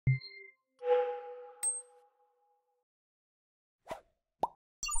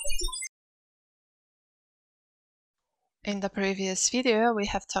In the previous video, we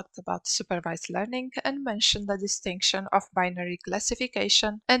have talked about supervised learning and mentioned the distinction of binary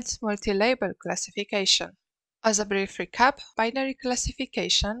classification and multi-label classification. As a brief recap, binary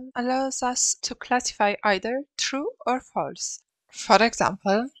classification allows us to classify either true or false. For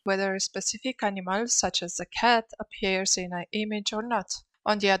example, whether a specific animal, such as a cat, appears in an image or not.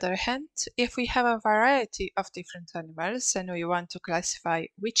 On the other hand, if we have a variety of different animals and we want to classify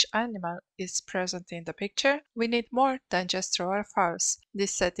which animal is present in the picture, we need more than just true or false.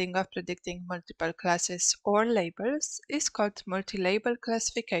 This setting of predicting multiple classes or labels is called multi-label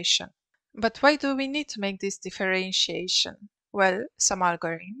classification. But why do we need to make this differentiation? Well, some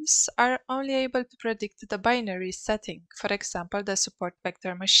algorithms are only able to predict the binary setting, for example the support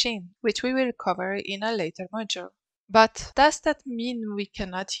vector machine, which we will cover in a later module. But does that mean we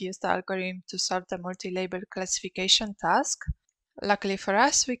cannot use the algorithm to solve the multi-label classification task? Luckily for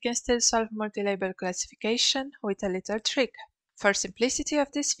us, we can still solve multi-label classification with a little trick. For simplicity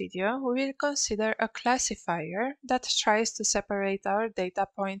of this video, we will consider a classifier that tries to separate our data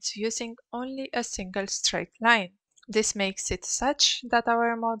points using only a single straight line. This makes it such that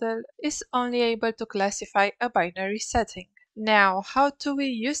our model is only able to classify a binary setting. Now, how do we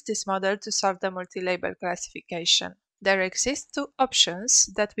use this model to solve the multi-label classification? There exist two options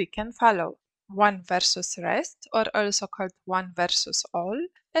that we can follow: one versus rest, or also called one versus all,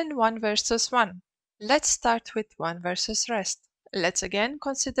 and one versus one. Let's start with one versus rest. Let's again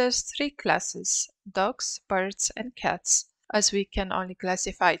consider three classes: dogs, birds, and cats. As we can only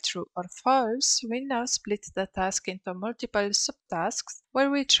classify true or false, we now split the task into multiple subtasks where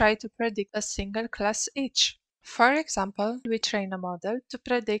we try to predict a single class each. For example, we train a model to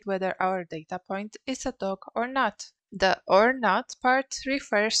predict whether our data point is a dog or not. The or not part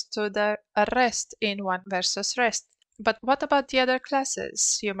refers to the rest in one versus rest. But what about the other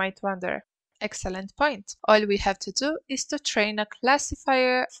classes, you might wonder? Excellent point. All we have to do is to train a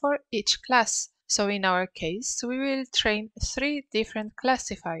classifier for each class. So in our case, we will train three different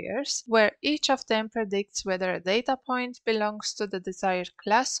classifiers where each of them predicts whether a data point belongs to the desired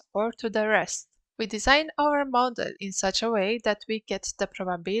class or to the rest. We design our model in such a way that we get the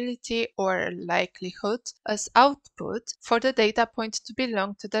probability or likelihood as output for the data point to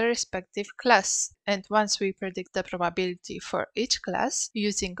belong to the respective class. And once we predict the probability for each class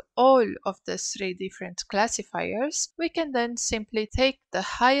using all of the three different classifiers, we can then simply take the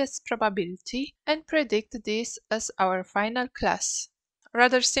highest probability and predict this as our final class.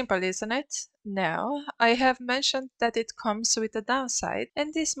 Rather simple, isn't it? Now, I have mentioned that it comes with a downside,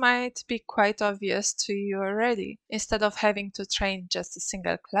 and this might be quite obvious to you already. Instead of having to train just a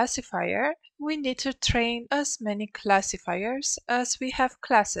single classifier, we need to train as many classifiers as we have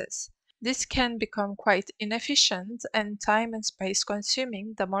classes. This can become quite inefficient and time and space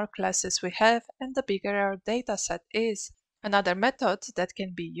consuming the more classes we have and the bigger our dataset is. Another method that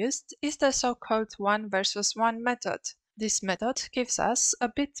can be used is the so-called one versus one method. This method gives us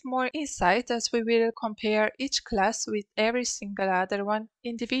a bit more insight as we will compare each class with every single other one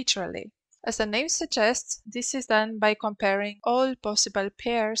individually. As the name suggests, this is done by comparing all possible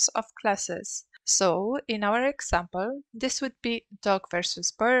pairs of classes. So, in our example, this would be dog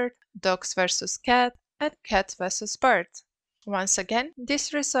versus bird, dogs versus cat, and cat versus bird. Once again,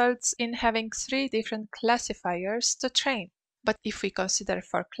 this results in having three different classifiers to train. But if we consider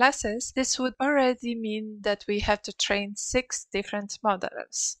 4 classes, this would already mean that we have to train 6 different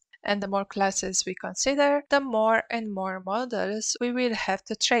models. And the more classes we consider, the more and more models we will have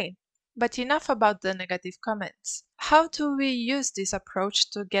to train. But enough about the negative comments. How do we use this approach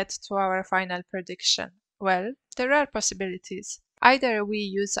to get to our final prediction? Well, there are possibilities. Either we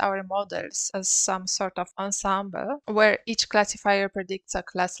use our models as some sort of ensemble, where each classifier predicts a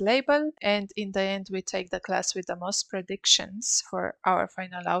class label, and in the end we take the class with the most predictions for our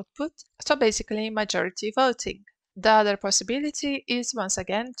final output. So basically majority voting. The other possibility is once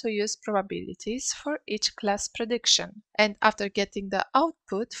again to use probabilities for each class prediction. And after getting the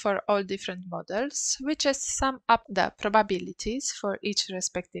output for all different models, we just sum up the probabilities for each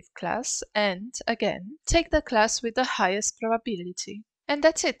respective class and, again, take the class with the highest probability. And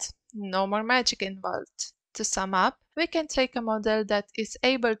that's it. No more magic involved. To sum up, we can take a model that is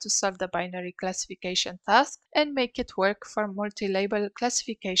able to solve the binary classification task and make it work for multi-label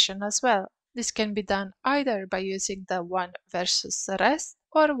classification as well. This can be done either by using the one versus the rest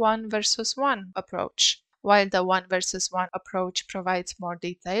or one versus one approach. While the one versus one approach provides more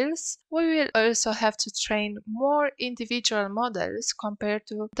details, we will also have to train more individual models compared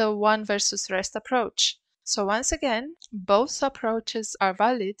to the one versus rest approach. So once again, both approaches are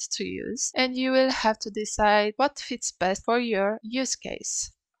valid to use, and you will have to decide what fits best for your use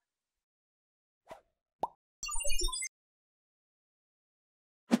case.